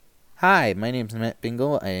Hi, my name is Matt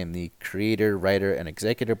Bingle. I am the creator, writer, and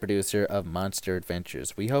executive producer of Monster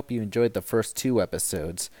Adventures. We hope you enjoyed the first two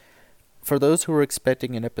episodes. For those who were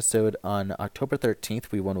expecting an episode on October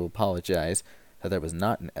 13th, we want to apologize that there was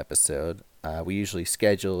not an episode. We usually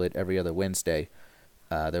schedule it every other Wednesday.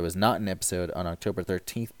 There was not an episode on October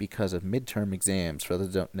 13th because of midterm exams. For those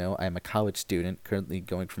who don't know, I am a college student currently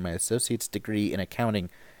going for my associate's degree in accounting,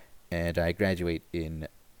 and I graduate in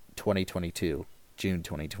 2022. June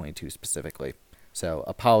 2022 specifically. So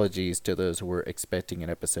apologies to those who were expecting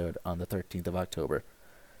an episode on the 13th of October.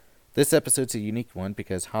 This episode's a unique one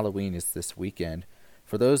because Halloween is this weekend.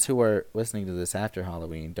 For those who are listening to this after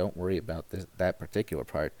Halloween, don't worry about that particular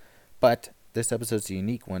part. But this episode's a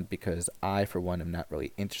unique one because I, for one, am not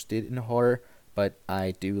really interested in horror, but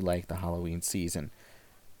I do like the Halloween season.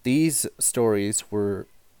 These stories were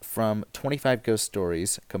from 25 Ghost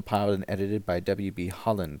Stories, compiled and edited by W.B.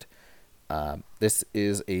 Holland. This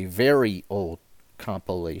is a very old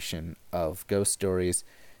compilation of ghost stories.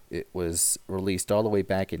 It was released all the way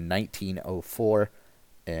back in 1904,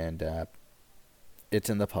 and it's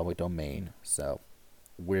in the public domain, so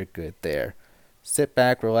we're good there. Sit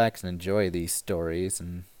back, relax, and enjoy these stories,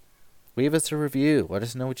 and leave us a review. Let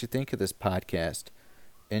us know what you think of this podcast.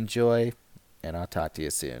 Enjoy, and I'll talk to you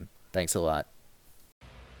soon. Thanks a lot.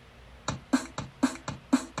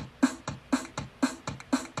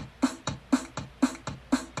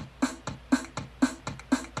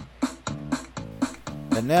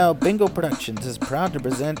 And now, Bingo Productions is proud to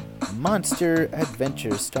present Monster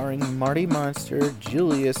Adventures, starring Marty Monster,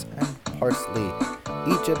 Julius, and Parsley.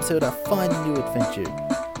 Each episode a fun new adventure.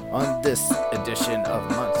 On this edition of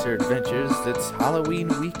Monster Adventures, it's Halloween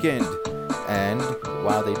weekend, and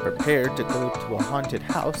while they prepare to go to a haunted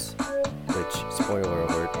house, which, spoiler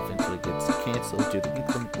alert, eventually gets canceled due to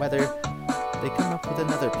inclement weather, they come up with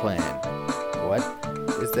another plan. What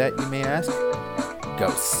is that, you may ask?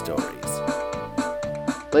 Ghost stories.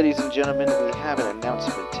 Ladies and gentlemen, we have an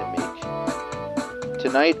announcement to make.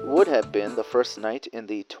 Tonight would have been the first night in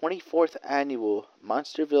the 24th annual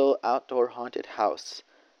Monsterville Outdoor Haunted House.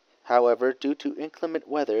 However, due to inclement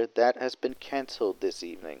weather, that has been canceled this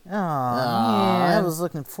evening. I was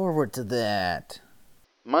looking forward to that.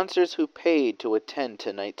 Monsters who paid to attend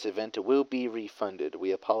tonight's event will be refunded.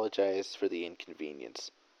 We apologize for the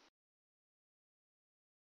inconvenience.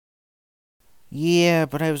 Yeah,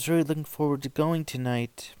 but I was really looking forward to going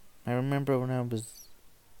tonight. I remember when I was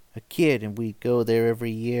a kid and we'd go there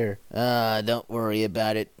every year. Don't worry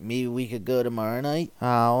about it. Maybe we could go tomorrow night.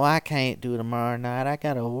 Oh, I can't do tomorrow night. I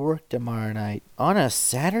gotta work tomorrow night. On a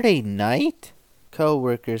Saturday night?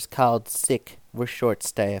 Co-workers called sick. We're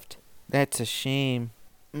short-staffed. That's a shame.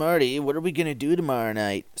 Marty, what are we gonna do tomorrow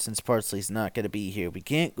night? Since Parsley's not gonna be here, we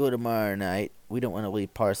can't go tomorrow night. We don't want to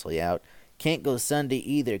leave Parsley out. Can't go Sunday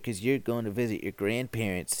either, 'cause you're going to visit your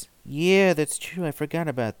grandparents. Yeah, that's true. I forgot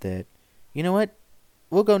about that. You know what?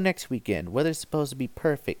 We'll go next weekend. Weather's supposed to be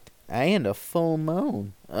perfect. And a full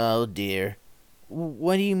moon. Oh, dear.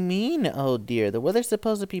 What do you mean, oh dear? The weather's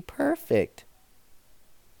supposed to be perfect.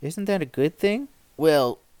 Isn't that a good thing?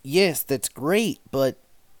 Well, yes, that's great, but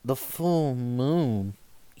the full moon.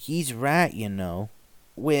 He's right, you know.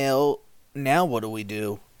 Well, now what do we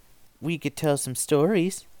do? We could tell some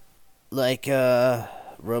stories. Like,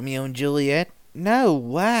 Romeo and Juliet? No,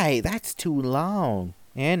 why? That's too long.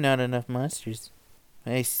 And not enough monsters.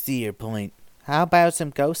 I see your point. How about some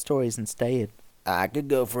ghost stories instead? I could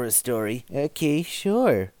go for a story. Okay,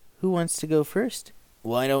 sure. Who wants to go first?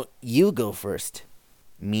 Why don't you go first?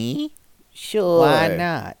 Me? Sure. Why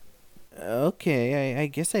not? Okay, I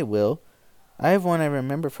guess I will. I have one I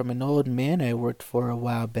remember from an old man I worked for a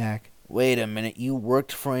while back. Wait a minute, you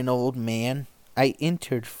worked for an old man? I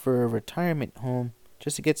entered for a retirement home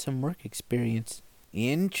just to get some work experience.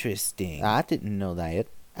 Interesting. I didn't know that.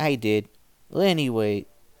 I did. Well, anyway,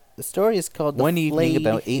 the story is called The One evening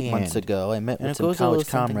about 8 Hand. months ago, I met And with it goes some a little college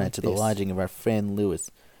something comrades like at the this. lodging of our friend Lewis.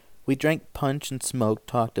 We drank punch and smoked,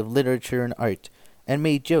 talked of literature and art, and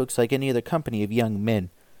made jokes like any other company of young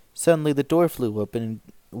men. Suddenly the door flew open, and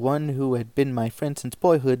one who had been my friend since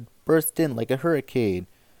boyhood burst in like a hurricane.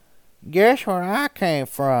 "Guess where I came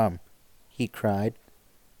from?" he cried.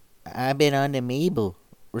 "I've been on to Mabel,"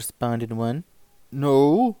 responded one.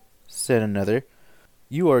 "No," said another.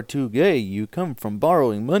 "You are too gay. You come from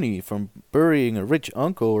borrowing money, from burying a rich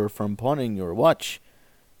uncle, or from pawning your watch."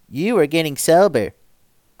 "You are getting sober,"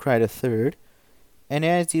 cried a third. "And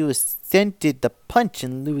as you scented the punch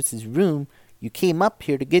in Lewis's room, you came up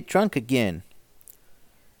here to get drunk again."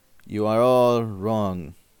 "You are all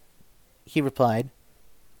wrong," he replied.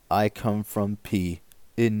 "I come from P,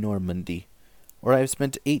 in Normandy. where I have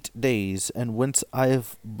spent 8 days, and whence I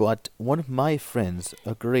have brought one of my friends,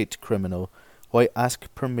 a great criminal, who I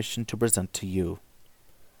ask permission to present to you."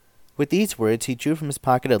 With these words he drew from his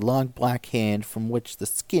pocket a long black hand from which the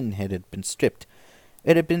skin had been stripped.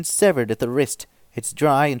 It had been severed at the wrist. Its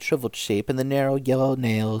dry and shriveled shape and the narrow yellow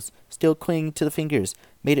nails, still clinging to the fingers,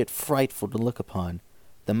 made it frightful to look upon.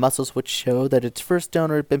 The muscles which showed that its first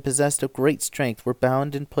owner had been possessed of great strength were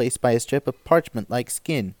bound in place by a strip of parchment-like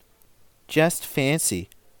skin. "Just fancy,"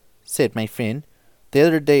 said my friend. "The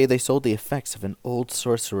other day they sold the effects of an old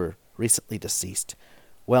sorcerer, recently deceased,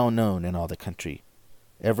 well known in all the country.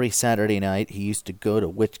 Every Saturday night he used to go to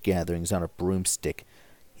witch gatherings on a broomstick.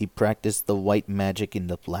 He practiced the white magic in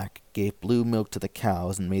the black, gave blue milk to the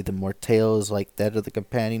cows, and made them wear tails like that of the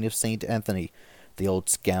companion of St. Anthony. The old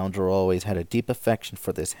scoundrel always had a deep affection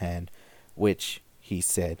for this hand, which, he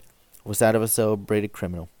said, was that of a celebrated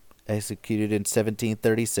criminal, executed in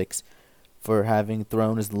 1736, for having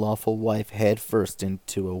thrown his lawful wife head first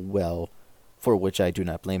into a well, for which I do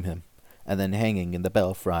not blame him, and then hanging in the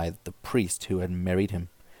belfry the priest who had married him.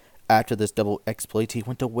 After this double exploit he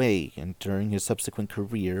went away, and during his subsequent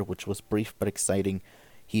career, which was brief but exciting,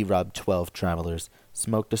 he robbed 12 travelers,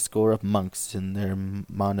 smoked a score of monks in their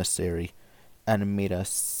monastery, and made a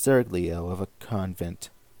Serglio of a convent."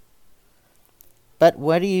 "But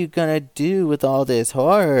what are you going to do with all this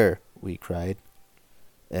horror?" we cried.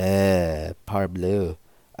 Parbleu,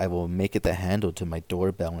 I will make it the handle to my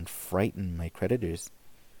doorbell and frighten my creditors."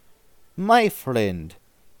 "My friend,"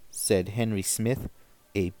 said Henry Smith,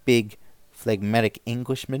 a big, phlegmatic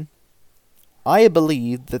Englishman, "I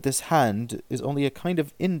believe that this hand is only a kind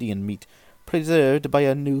of Indian meat, preserved by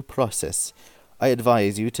a new process. I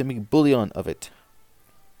advise you to make bouillon of it."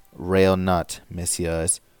 "Rail not,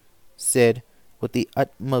 messieurs," said, with the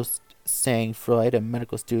utmost sang-froid, a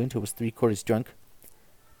medical student who was 3/4 drunk.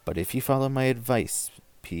 "But if you follow my advice,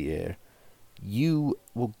 Pierre, you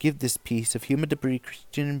will give this piece of human debris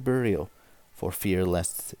Christian burial, for fear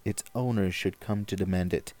lest its owner should come to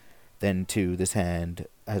demand it. Then, too, this hand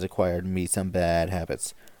has acquired me some bad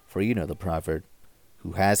habits, for you know the proverb,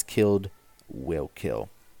 'Who has killed will kill.'"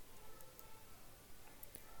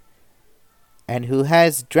 "And who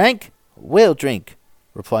has drank will drink,"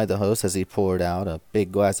 replied the host as he poured out a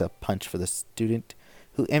big glass of punch for the student,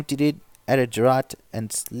 who emptied it at a draught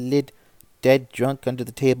and slid dead drunk under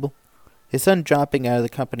the table. His son, dropping out of the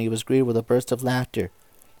company, was greeted with a burst of laughter,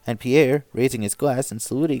 and Pierre, raising his glass and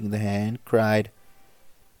saluting the hand, cried,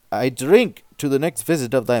 "I drink to the next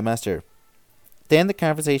visit of thy master." Then the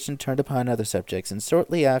conversation turned upon other subjects, and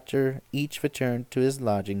shortly after each returned to his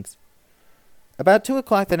lodgings. About 2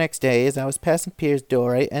 o'clock the next day, as I was passing Pierre's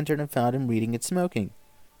door, I entered and found him reading and smoking.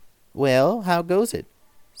 "Well, how goes it?"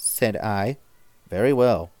 said I. "Very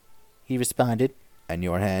well," he responded. "And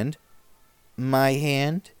your hand?" "My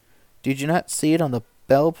hand? Did you not see it on the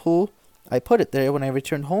bell pull? I put it there when I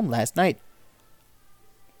returned home last night."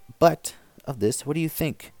 But of this, what do you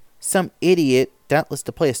think? Some idiot, doubtless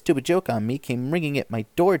to play a stupid joke on me, came ringing at my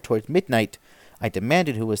door towards midnight. I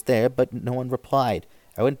demanded who was there, but no one replied.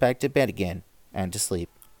 I went back to bed again, and to sleep.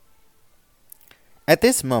 At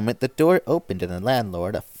this moment the door opened, and the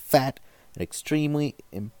landlord, a fat and extremely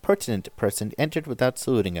impertinent person, entered without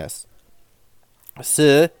saluting us.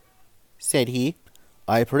 "Sir," said he,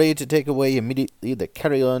 "I pray to take away immediately the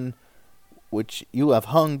carrion which you have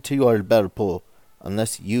hung to your bell-pull.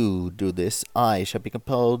 Unless you do this, I shall be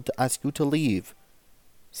compelled to ask you to leave."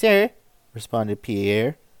 "Sir," responded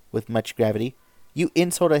Pierre, with much gravity, "you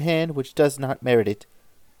insult a hand which does not merit it.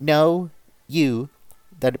 Know you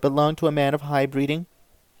that it belonged to a man of high breeding?"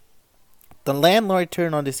 The landlord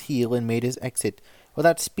turned on his heel and made his exit.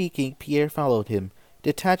 Without speaking, Pierre followed him,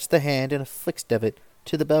 detached the hand and affixed of it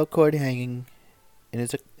to the bell cord hanging in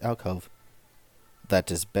his alcove.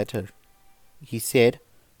 "That is better," he said.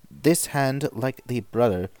 "This hand, like the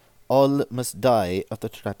brother, all must die of the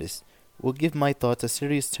Trappist, will give my thoughts a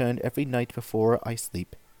serious turn every night before I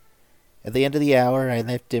sleep." At the end of the hour I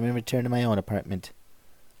left him and returned to my own apartment.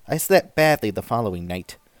 I slept badly the following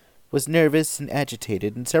night, was nervous and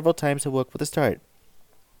agitated, and several times awoke with a start.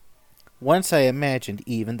 Once I imagined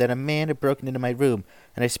even that a man had broken into my room,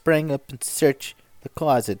 and I sprang up and searched the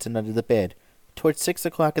closets and under the bed. Towards 6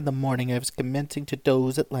 o'clock in the morning I was commencing to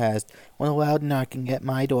doze at last, when a loud knocking at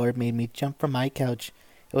my door made me jump from my couch.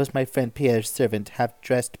 It was my friend Pierre's servant,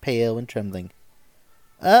 half-dressed, pale, and trembling.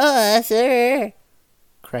 "Ah, sir,"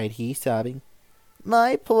 cried he, sobbing,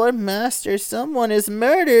 "my poor master, someone has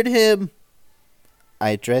murdered him."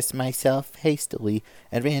 I dressed myself hastily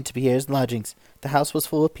and ran to Pierre's lodgings. The house was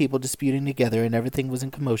full of people disputing together, and everything was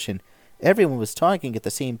in commotion. Everyone was talking at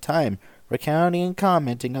the same time, recounting and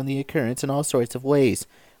commenting on the occurrence in all sorts of ways.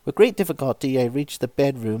 With great difficulty I reached the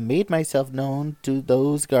bedroom, made myself known to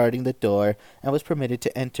those guarding the door, and was permitted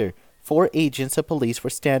to enter. 4 agents of police were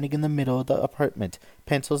standing in the middle of the apartment,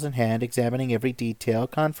 pencils in hand, examining every detail,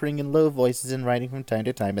 conferring in low voices and writing from time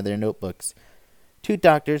to time in their notebooks. 2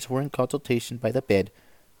 doctors were in consultation by the bed,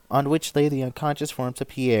 on which lay the unconscious forms of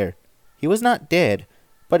Pierre. He was not dead,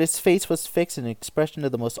 but his face was fixed in an expression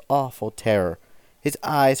of the most awful terror. His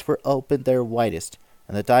eyes were opened their widest,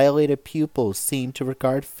 and the dilated pupils seemed to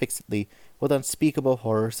regard fixedly, with unspeakable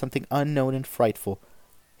horror, something unknown and frightful.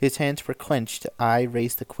 His hands were clenched. I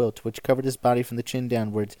raised the quilt which covered his body from the chin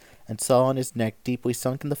downwards, and saw on his neck, deeply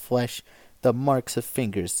sunk in the flesh, the marks of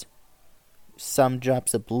fingers. Some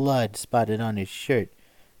drops of blood spotted on his shirt.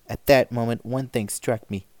 At that moment one thing struck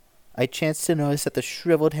me. I chanced to notice that the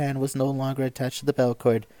shriveled hand was no longer attached to the bell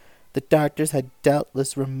cord. The doctors had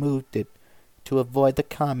doubtless removed it to avoid the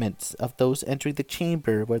comments of those entering the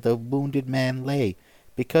chamber where the wounded man lay,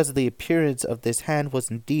 because the appearance of this hand was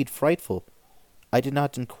indeed frightful. I did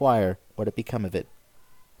not inquire what had become of it.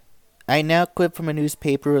 I now quote from a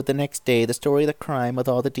newspaper of the next day the story of the crime with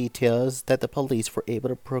all the details that the police were able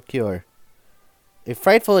to procure. A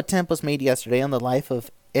frightful attempt was made yesterday on the life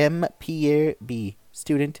of M. Pierre B.,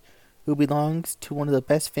 student, who belongs to one of the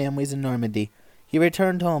best families in Normandy. He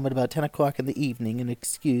returned home at about 10 o'clock in the evening and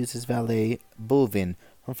excused his valet, Bovin,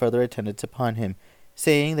 from further attendance upon him,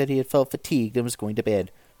 saying that he had felt fatigued and was going to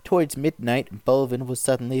bed. Towards midnight, Bovin was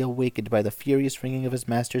suddenly awakened by the furious ringing of his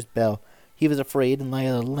master's bell. He was afraid and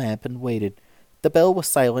lighted a lamp and waited. The bell was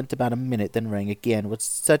silent about a minute, then rang again with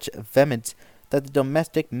such vehemence that the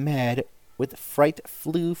domestic, mad with fright,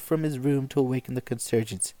 flew from his room to awaken the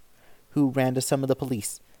concierge, who ran to summon the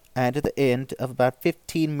police, and at the end of about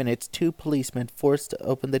 15 minutes 2 policemen forced to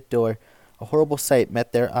open the door. A horrible sight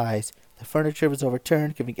met their eyes. The furniture was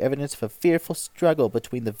overturned, giving evidence of a fearful struggle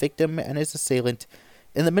between the victim and his assailant.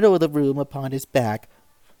 In the middle of the room, upon his back,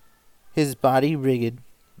 his body rigid,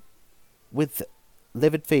 with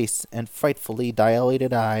livid face and frightfully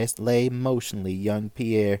dilated eyes, lay motionly young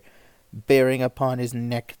Pierre, bearing upon his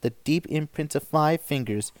neck the deep imprints of 5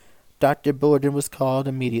 fingers. Dr. Bourdon was called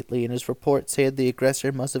immediately, and his report said the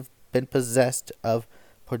aggressor must have been possessed of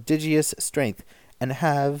prodigious strength, and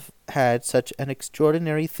have had such an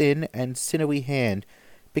extraordinary thin and sinewy hand,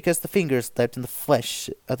 because the fingers left in the flesh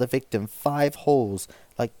of the victim 5 holes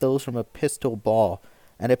like those from a pistol ball,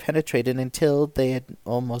 and had penetrated until they had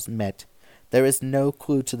almost met. There is no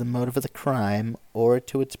clue to the motive of the crime or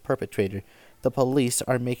to its perpetrator. The police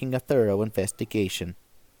are making a thorough investigation.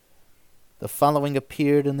 The following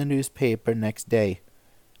appeared in the newspaper next day.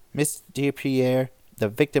 Mr. Pierre, the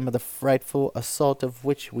victim of the frightful assault of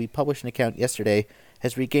which we published an account yesterday,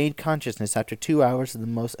 has regained consciousness after 2 hours of the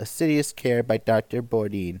most assiduous care by Dr.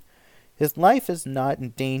 Bourdin. His life is not in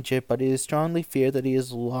danger, but it is strongly feared that he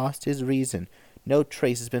has lost his reason. No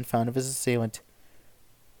trace has been found of his assailant.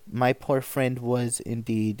 My poor friend was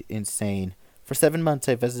indeed insane. For 7 months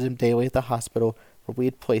I visited him daily at the hospital where we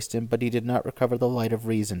had placed him, but he did not recover the light of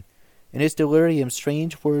reason. In his delirium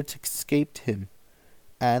strange words escaped him,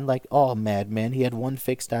 and like all madmen he had one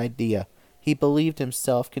fixed idea. He believed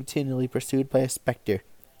himself continually pursued by a spectre.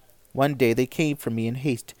 One day they came for me in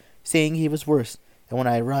haste, saying he was worse, and when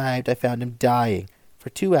I arrived I found him dying. For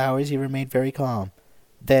 2 hours he remained very calm.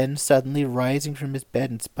 Then, suddenly rising from his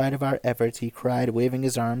bed in spite of our efforts, he cried, waving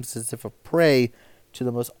his arms as if a prey to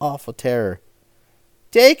the most awful terror,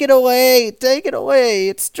 "Take it away! Take it away!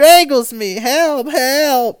 It strangles me! Help!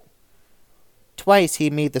 Help!" Twice he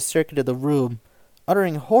made the circuit of the room,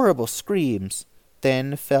 uttering horrible screams,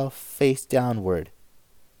 then fell face downward,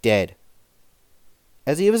 dead.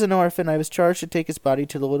 As he was an orphan, I was charged to take his body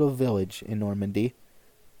to the little village in Normandy,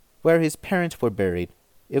 where his parents were buried.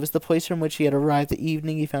 It was the place from which he had arrived the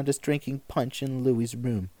evening he found us drinking punch in Louis's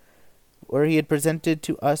room, where he had presented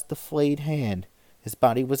to us the flayed hand. His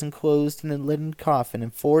body was enclosed in a linen coffin,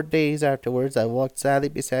 and 4 days afterwards I walked sadly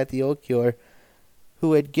beside the old curé,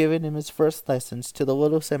 who had given him his first lessons, to the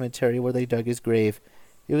little cemetery where they dug his grave.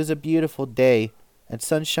 It was a beautiful day, and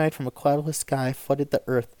sunshine from a cloudless sky flooded the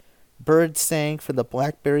earth. Birds sang from the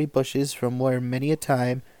blackberry bushes from where many a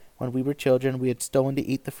time, when we were children, we had stolen to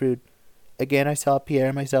eat the fruit. Again I saw Pierre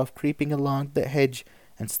and myself creeping along the hedge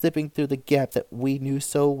and slipping through the gap that we knew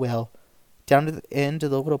so well, down to the end of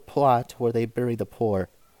the little plot where they bury the poor.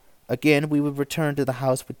 Again we would return to the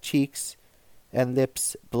house with cheeks and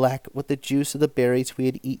lips black with the juice of the berries we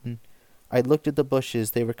had eaten. I looked at the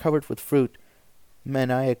bushes. They were covered with fruit.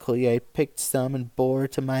 Maniacally I picked some and bore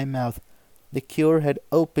to my mouth. The curé had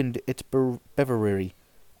opened its breviary.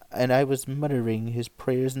 and I was muttering his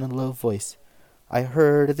prayers in a low voice. I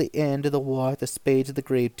heard at the end of the walk the spades of the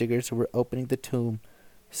grave diggers who were opening the tomb.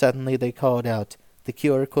 Suddenly they called out. The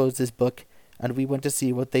curé closed his book, and we went to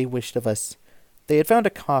see what they wished of us. They had found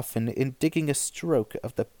a coffin. In digging a stroke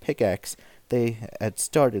of the pickaxe, they had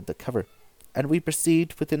started the cover, and we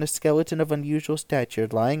perceived within a skeleton of unusual stature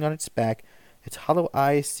lying on its back, its hollow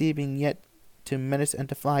eyes seeming yet to menace and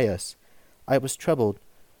defy us. I was troubled,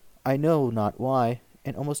 I know not why,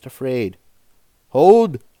 and almost afraid.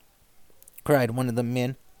 "Hold!" cried one of the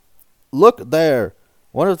men. "Look there!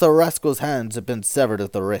 One of the rascal's hands had been severed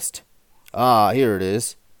at the wrist. Ah, here it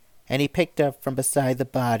is." And he picked up from beside the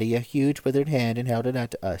body a huge withered hand and held it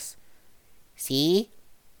out to us. "See?"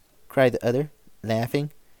 cried the other,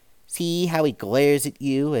 laughing. "See how he glares at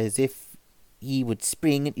you as if he would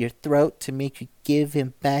spring at your throat to make you give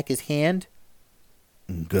him back his hand?"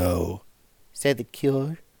 "Go," said the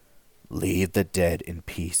curé. "Leave the dead in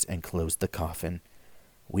peace and close the coffin.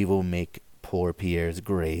 We will make poor Pierre's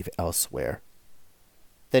grave elsewhere."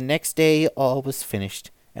 The next day all was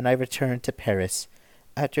finished, and I returned to Paris,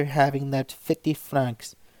 after having left 50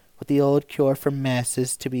 francs with the old curé for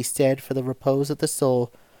masses to be said for the repose of the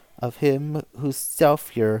soul of him whose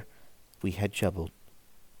sepulchre we had troubled.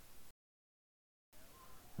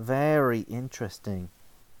 Very interesting.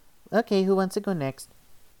 Okay, who wants to go next?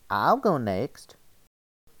 I'll go next.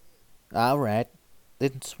 All right.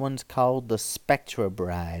 This one's called The Spectre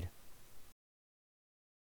Bride.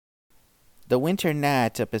 The winter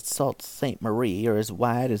nights up at Sault Ste. Marie are as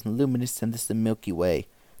wide and luminous as the Milky Way.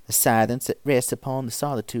 The silence that rests upon the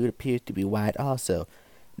solitude appears to be wide also.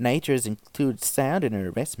 Nature has included sound in her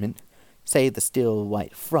investment. Save the still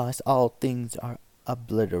white frost, all things are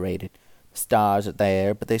obliterated. The stars are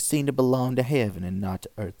there, but they seem to belong to heaven and not to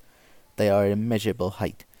earth. They are an immeasurable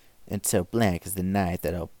height, and so black is the night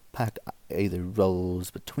that opaque either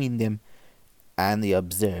rolls between them and the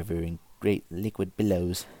observer in great liquid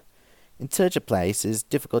billows. In such a place it is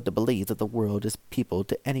difficult to believe that the world is peopled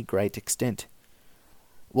to any great extent.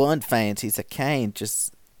 One fancies that Cain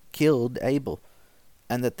just killed Abel,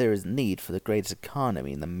 and that there is need for the greatest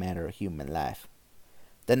economy in the matter of human life.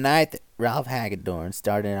 The night that Ralph Hagedorn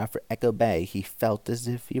started out for Echo Bay, he felt as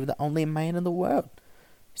if he were the only man in the world.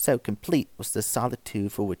 So complete was the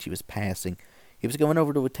solitude for which he was passing. He was going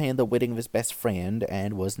over to attend the wedding of his best friend,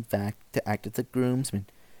 and was in fact to act as the groomsman.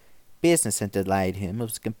 Business had delayed him, and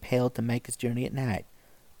was compelled to make his journey at night.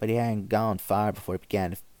 But he hadn't gone far before he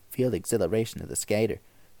began to feel the exhilaration of the skater.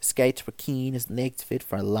 His skates were keen, his legs fit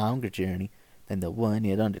for a longer journey than the one he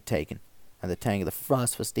had undertaken, and the tang of the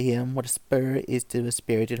frost was to him what a spur is to a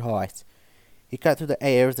spirited horse. He cut through the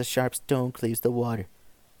air as a sharp stone cleaves the water.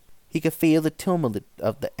 He could feel the tumult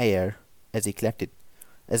of the air as he cleft it.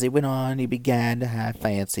 As he went on, he began to have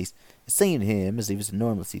fancies. It seemed to him, as he was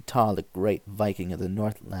enormously tall, the great Viking of the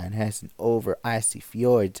Northland hastened over icy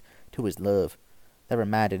fjords to his love. That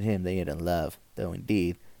reminded him that he had a love, though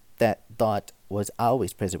indeed that thought was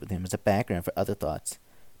always present with him as a background for other thoughts.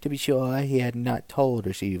 To be sure, he had not told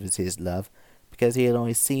her she was his love, because he had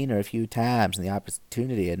only seen her a few times, and the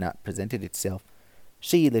opportunity had not presented itself.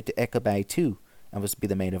 She lived at Echo Bay too, and was to be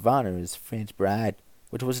the maid of honor, his French bride,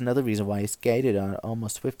 which was another reason why he skated on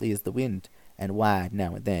almost swiftly as the wind, and why,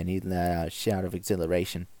 now and then, he let out a shout of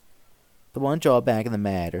exhilaration. The one drawback in the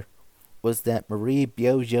matter was that Marie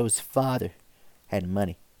Biogio's father had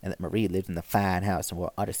money, and that Marie lived in the fine house and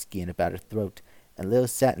wore otter skin about her throat, and little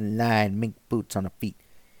satin-lined mink boots on her feet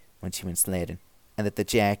when she went sledding, and that the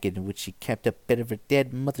jacket in which she kept a bit of her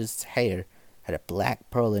dead mother's hair had a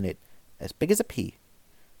black pearl in it, as big as a pea.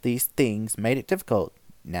 These things made it difficult,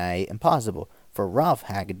 nay, impossible, for Ralph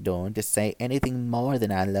Hagedorn to say anything more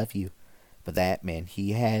than "I love you," but that meant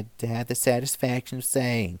he had to have the satisfaction of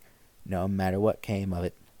saying, no matter what came of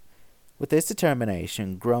it. With this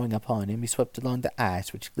determination growing upon him, he swept along the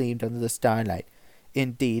ice which gleamed under the starlight.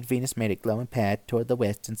 Indeed, Venus made a glowing path toward the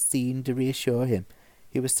west, and seemed to reassure him.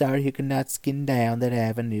 He was sorry he could not skin down that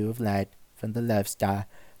avenue of light from the love star,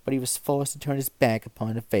 but he was forced to turn his back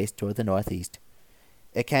upon and face toward the northeast.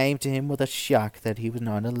 It came to him with a shock that he was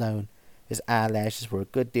not alone. His eyelashes were a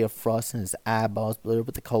good deal frosted, and his eyeballs blurred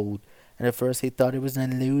with the cold, and at first he thought it was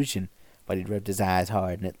an illusion, but he rubbed his eyes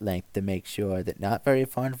hard, and at length, to make sure that not very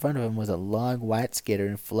far in front of him was a long white skater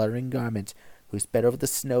in fluttering garments, who sped over the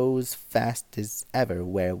snow as fast as ever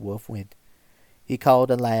werewolf went. He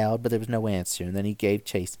called aloud, but there was no answer, and then he gave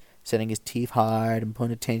chase, setting his teeth hard and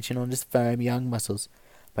putting attention on his firm young muscles.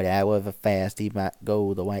 But however fast he might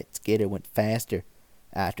go, the white skater went faster.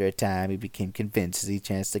 After a time he became convinced, as he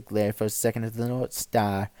chanced to glare for a second at the North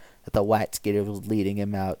Star, that the white skater was leading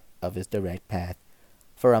him out of his direct path.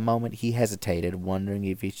 For a moment he hesitated, wondering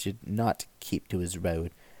if he should not keep to his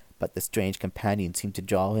road, but the strange companion seemed to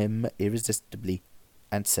draw him irresistibly,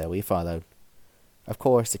 and so he followed. Of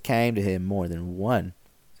course it came to him more than once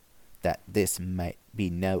that this might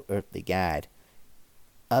be no earthly guide.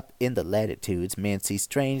 Up in the latitudes men see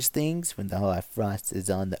strange things when the hard frost is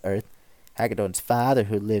on the earth. Hagedorn's father,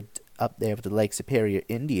 who lived up there with the Lake Superior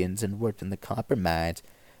Indians and worked in the copper mines,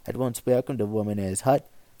 had once welcomed a woman in his hut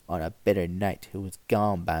on a bitter night who was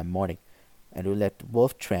gone by morning, and who left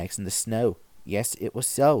wolf tracks in the snow. Yes, it was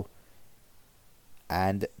so.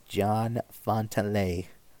 And John Fontaine,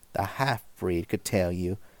 the half-breed, could tell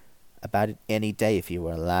you about it any day if he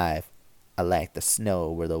were alive. Alack, the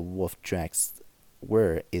snow where the wolf tracks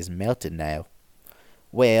were is melted now.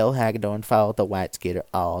 Well, Hagedorn followed the White Skater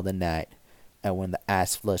all the night, and when the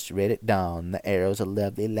ice flushed red at dawn, the arrows of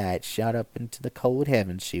lovely light shot up into the cold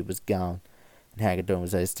heavens, she was gone, and Hagedorn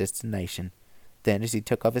was at his destination. Then, as he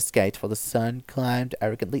took off his skates, while the sun climbed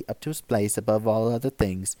arrogantly up to his place above all other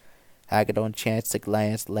things, Hagedorn chanced to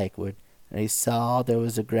glance lakeward, and he saw there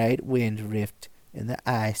was a great wind rift in the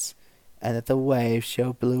ice, and that the waves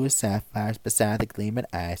showed blue as sapphires beside the gleaming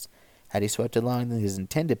ice. Had he swept along his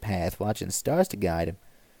intended path, watching the stars to guide him,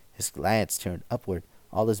 his glance turned upward,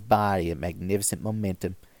 all his body a magnificent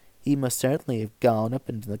momentum. He must certainly have gone up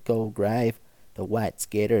into the gold grave. The White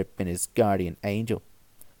Skater had been his guardian angel.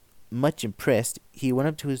 Much impressed, he went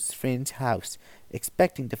up to his friend's house,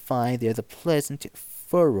 expecting to find there the pleasant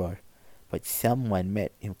furor. But someone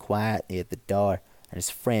met him quietly at the door, and his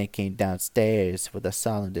friend came downstairs with a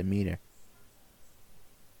solemn demeanor.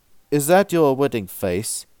 "Is that your wedding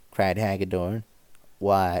face?" cried Hagedorn.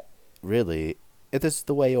 "Why, really, if this is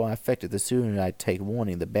the way you are affected, the sooner I take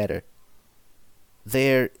warning the better."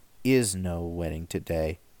 "There is no wedding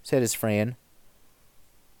today," said his friend.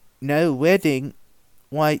 "No wedding?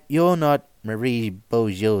 Why, you're not—" "Marie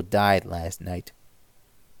Beaujeu died last night."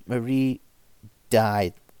 Marie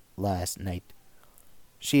died last night.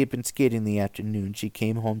 She had been skating the afternoon. She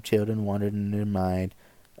came home chilled and wandered in her mind,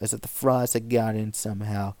 as if the frost had got in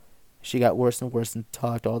somehow. She got worse and worse and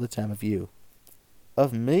talked all the time of you.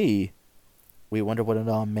 "Of me?" We wondered what it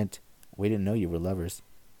all meant. We didn't know you were lovers.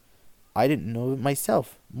 I didn't know it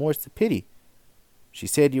myself. More's the pity. She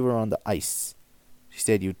said you were on the ice. She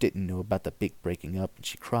said you didn't know about the big breaking up, and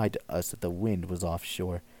she cried to us that the wind was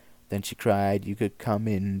offshore. Then she cried you could come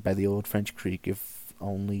in by the old French Creek if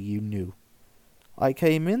only you knew. "I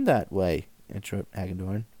came in that way," interrupted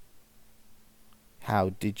Hagedorn.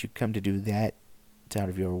 "How did you come to do that? It's out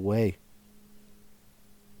of your way."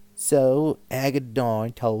 So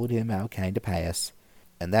Hagedorn told him how it came to pass,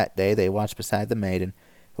 and that day they watched beside the maiden,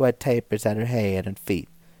 who had tapers at her head and feet,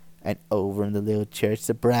 and over in the little church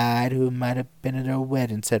the bride, who might have been at her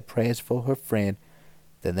wedding, said prayers for her friend.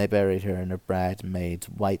 Then they buried her in her bridesmaid's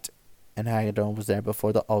white, and Hagedorn was there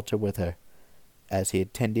before the altar with her, as he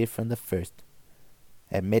intended from the first.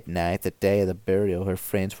 At midnight, the day of the burial, her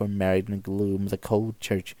friends were married in the gloom of the cold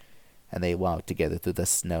church, and they walked together through the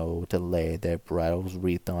snow to lay their bridal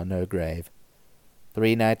wreath on her grave.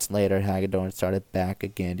 3 nights later, Hagedorn started back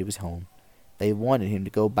again to his home. They wanted him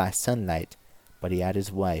to go by sunlight, but he had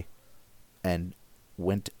his way, and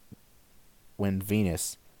went when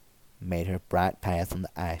Venus made her bright path on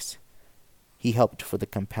the ice. He hoped for the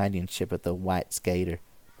companionship of the White Skater,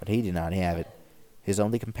 but he did not have it. His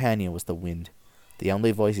only companion was the wind. The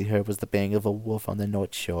only voice he heard was the baying of a wolf on the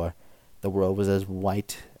north shore. The world was as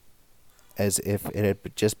white as if it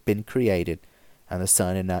had just been created, and the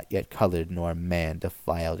sun had not yet colored nor man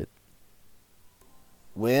defiled it.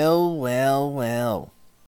 Well, well, well.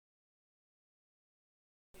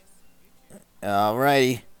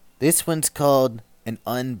 Alrighty. This one's called An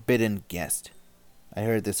Unbidden Guest. I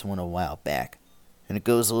heard this one a while back, and it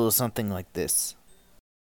goes a little something like this.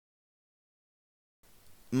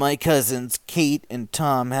 My cousins, Kate and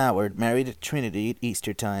Tom Howard, married at Trinity at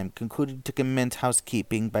Easter time, concluded to commence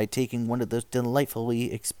housekeeping by taking one of those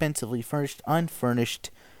delightfully, expensively furnished, unfurnished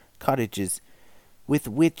cottages with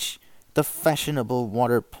which the fashionable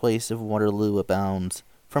water place of Waterloo abounds,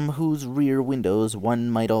 from whose rear windows one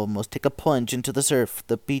might almost take a plunge into the surf,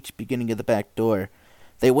 the beach beginning at the back door.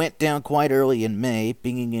 They went down quite early in May,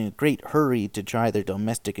 being in a great hurry to try their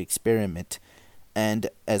domestic experiment, and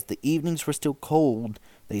as the evenings were still cold,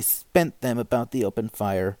 they spent them about the open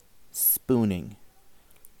fire, spooning.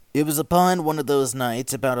 It was upon one of those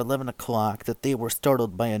nights, about 11 o'clock, that they were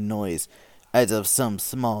startled by a noise, as of some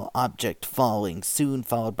small object falling, soon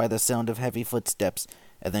followed by the sound of heavy footsteps,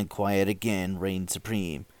 and then quiet again reigned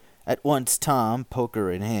supreme. At once Tom, poker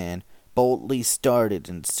in hand, boldly started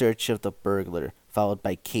in search of the burglar, followed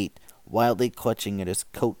by Kate, wildly clutching at his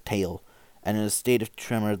coat tail, and in a state of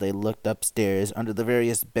tremor they looked upstairs under the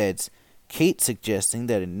various beds, Kate suggesting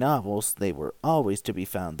that in novels they were always to be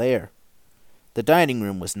found there. The dining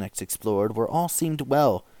room was next explored, where all seemed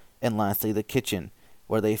well, and lastly the kitchen,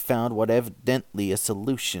 where they found what evidently a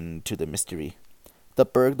solution to the mystery. The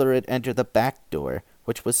burglar had entered the back door,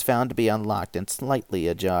 which was found to be unlocked and slightly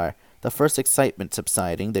ajar. The first excitement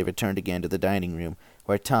subsiding, they returned again to the dining room,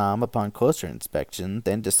 where Tom, upon closer inspection,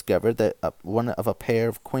 then discovered that one of a pair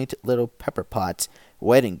of quaint little pepper pots,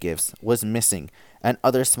 wedding gifts, was missing, and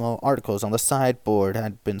other small articles on the sideboard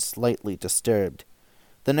had been slightly disturbed.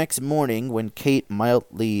 The next morning, when Kate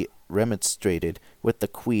mildly remonstrated with the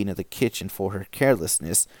Queen of the kitchen for her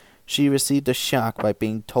carelessness, she received a shock by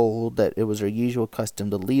being told that it was her usual custom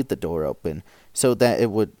to leave the door open, so that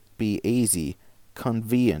it would be easy,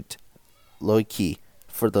 convenient, loiky,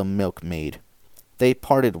 for the milkmaid. They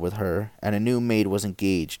parted with her, and a new maid was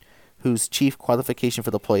engaged, whose chief qualification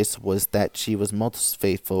for the place was that she was most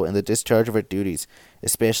faithful in the discharge of her duties,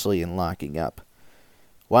 especially in locking up.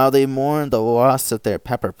 While they mourned the loss of their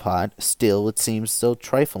pepper pot, still it seemed so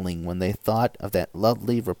trifling when they thought of that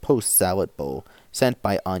lovely repose salad bowl sent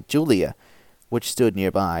by Aunt Julia, which stood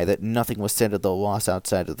nearby, that nothing was said of the loss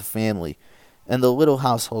outside of the family, and the little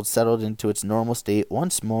household settled into its normal state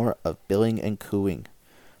once more of billing and cooing.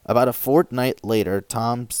 About a fortnight later,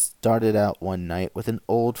 Tom started out one night with an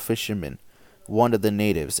old fisherman, one of the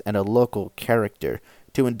natives, and a local character,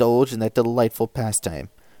 to indulge in that delightful pastime,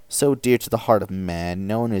 so dear to the heart of man,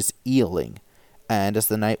 known as eeling, and as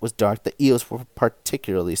the night was dark, the eels were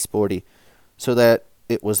particularly sporty, so that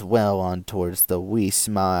it was well on towards the wee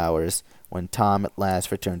small hours when Tom at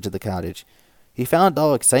last returned to the cottage. He found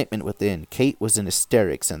all excitement within. Kate was in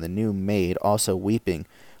hysterics, and the new maid, also weeping,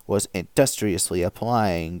 was industriously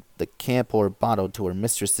applying the camphor bottle to her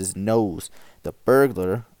mistress's nose. The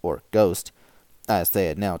burglar, or ghost, as they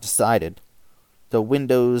had now decided, the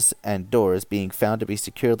windows and doors being found to be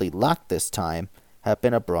securely locked this time, had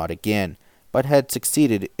been abroad again, but had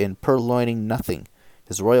succeeded in purloining nothing.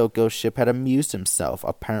 His royal ghostship had amused himself,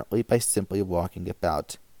 apparently by simply walking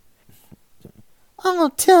about.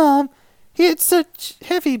 "Oh, Tom, he had such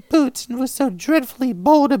heavy boots and was so dreadfully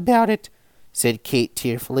bold about it," said Kate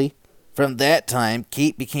tearfully. From that time,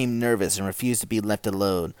 Kate became nervous and refused to be left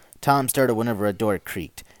alone. Tom started whenever a door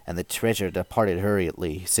creaked, and the treasurer departed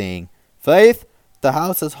hurriedly, saying, "Faith, the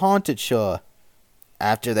house is haunted, sure."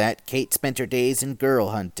 After that, Kate spent her days in girl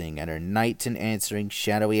hunting, and her nights in answering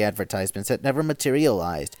shadowy advertisements that never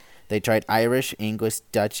materialized. They tried Irish, English,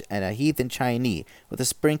 Dutch, and a heathen Chinese, with a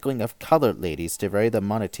sprinkling of colored ladies to vary the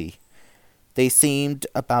monotony. They seemed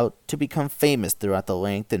about to become famous throughout the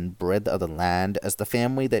length and breadth of the land as the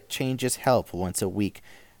family that changes help once a week,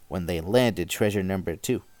 when they landed treasure number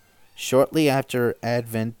 2. Shortly after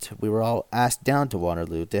Advent, we were all asked down to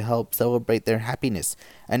Waterloo to help celebrate their happiness,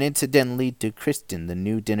 and incidentally to christen the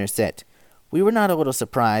new dinner set. We were not a little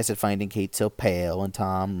surprised at finding Kate so pale and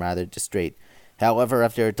Tom rather distrait. However,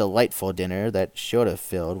 after a delightful dinner that should have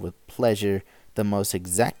filled with pleasure the most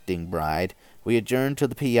exacting bride, we adjourned to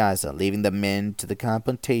the piazza, leaving the men to the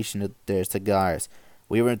contemplation of their cigars.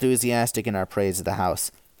 We were enthusiastic in our praise of the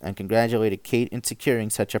house, and congratulated Kate in securing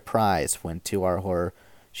such a prize, when, to our horror,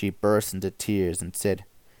 she burst into tears and said,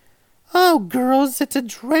 "Oh, girls, it's a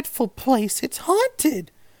dreadful place. It's haunted."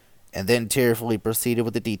 And then tearfully proceeded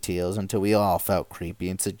with the details until we all felt creepy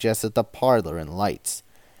and suggested the parlor and lights.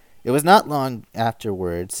 It was not long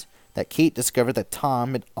afterwards that Kate discovered that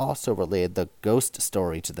Tom had also related the ghost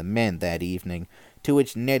story to the men that evening, to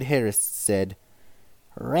which Ned Harris said,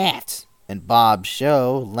 "Rats," and Bob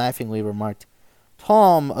Shaw laughingly remarked,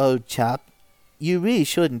 "Tom, old chap, you really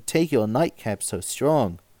shouldn't take your nightcap so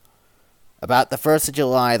strong." About the 1st of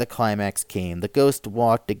July, the climax came. The ghost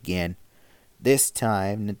walked again, this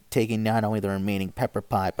time taking not only the remaining pepper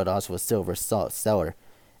pot, but also a silver salt cellar.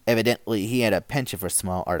 Evidently, he had a penchant for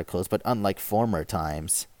small articles, but unlike former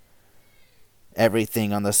times,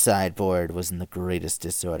 everything on the sideboard was in the greatest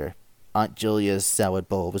disorder. Aunt Julia's salad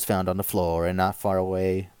bowl was found on the floor, and not far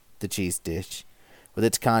away the cheese dish, with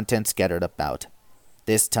its contents scattered about.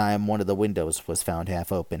 This time one of the windows was found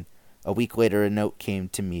half open. A week later a note came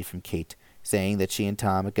to me from Kate, saying that she and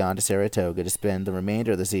Tom had gone to Saratoga to spend the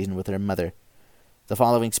remainder of the season with her mother. The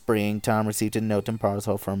following spring, Tom received a note and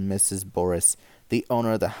parcel from Mrs. Boris, the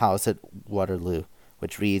owner of the house at Waterloo,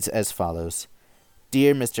 which reads as follows.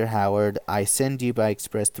 "Dear Mr. Howard, I send you by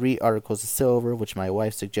express 3 articles of silver which my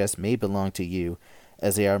wife suggests may belong to you,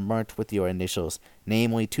 as they are marked with your initials,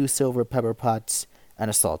 namely 2 silver pepper pots and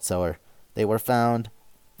a salt cellar. They were found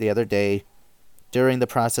the other day during the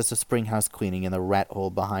process of spring house cleaning in the rat hole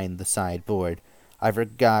behind the sideboard. I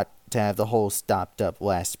forgot to have the hole stopped up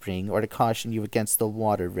last spring, or to caution you against the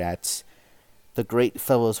water rats. The great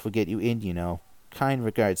fellows will get you in, you know. Kind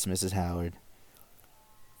regards, Mrs. Howard.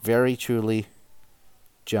 Very truly,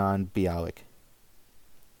 John Bialik.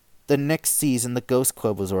 The next season, the Ghost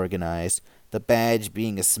Club was organized, the badge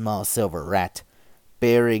being a small silver rat,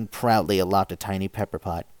 bearing proudly aloft a tiny pepper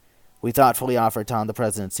pot. We thoughtfully offered Tom the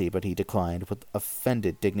presidency, but he declined, with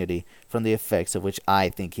offended dignity, from the effects of which I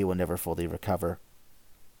think he will never fully recover.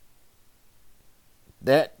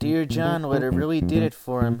 That Dear John letter really did it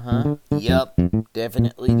for him, huh? Yup,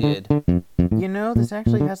 definitely did. You know, this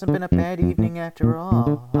actually hasn't been a bad evening after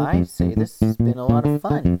all. I say this has been a lot of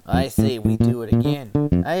fun. I say we do it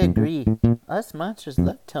again. I agree. Us monsters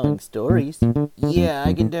love telling stories. Yeah,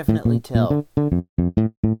 I can definitely tell.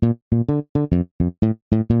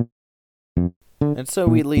 And so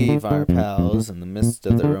we leave our pals in the midst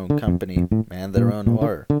of their own company and their own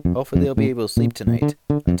horror. Hopefully they'll be able to sleep tonight.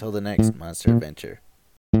 Until the next monster adventure.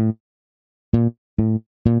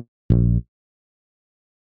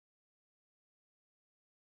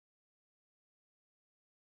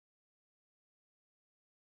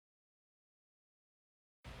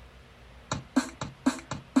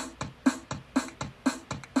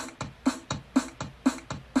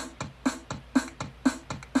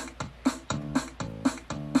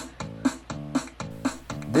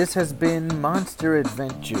 This has been Monster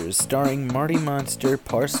Adventures, starring Marty Monster,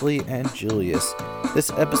 Parsley, and Julius. This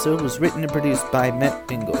episode was written and produced by Matt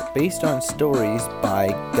Bingle, based on stories by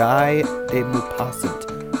Guy de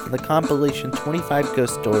Maupassant, from the compilation 25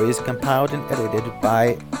 Ghost Stories, compiled and edited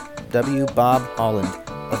by W. Bob Holland,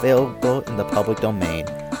 available in the public domain.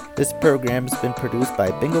 This program has been produced by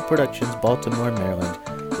Bingle Productions, Baltimore, Maryland.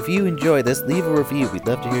 If you enjoy this, leave a review. We'd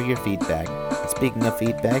love to hear your feedback. Speaking of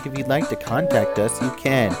feedback, if you'd like to contact us, you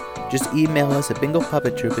can. Just email us at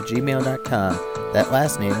binglepuppettroop@gmail.com. That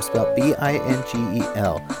last name spelled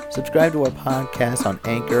Bingel. Subscribe to our podcast on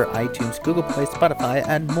Anchor, iTunes, Google Play, Spotify,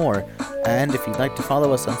 and more. And if you'd like to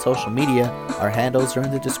follow us on social media, our handles are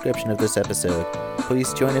in the description of this episode.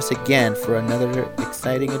 Please join us again for another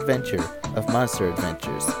exciting adventure of Monster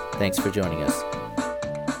Adventures. Thanks for joining us.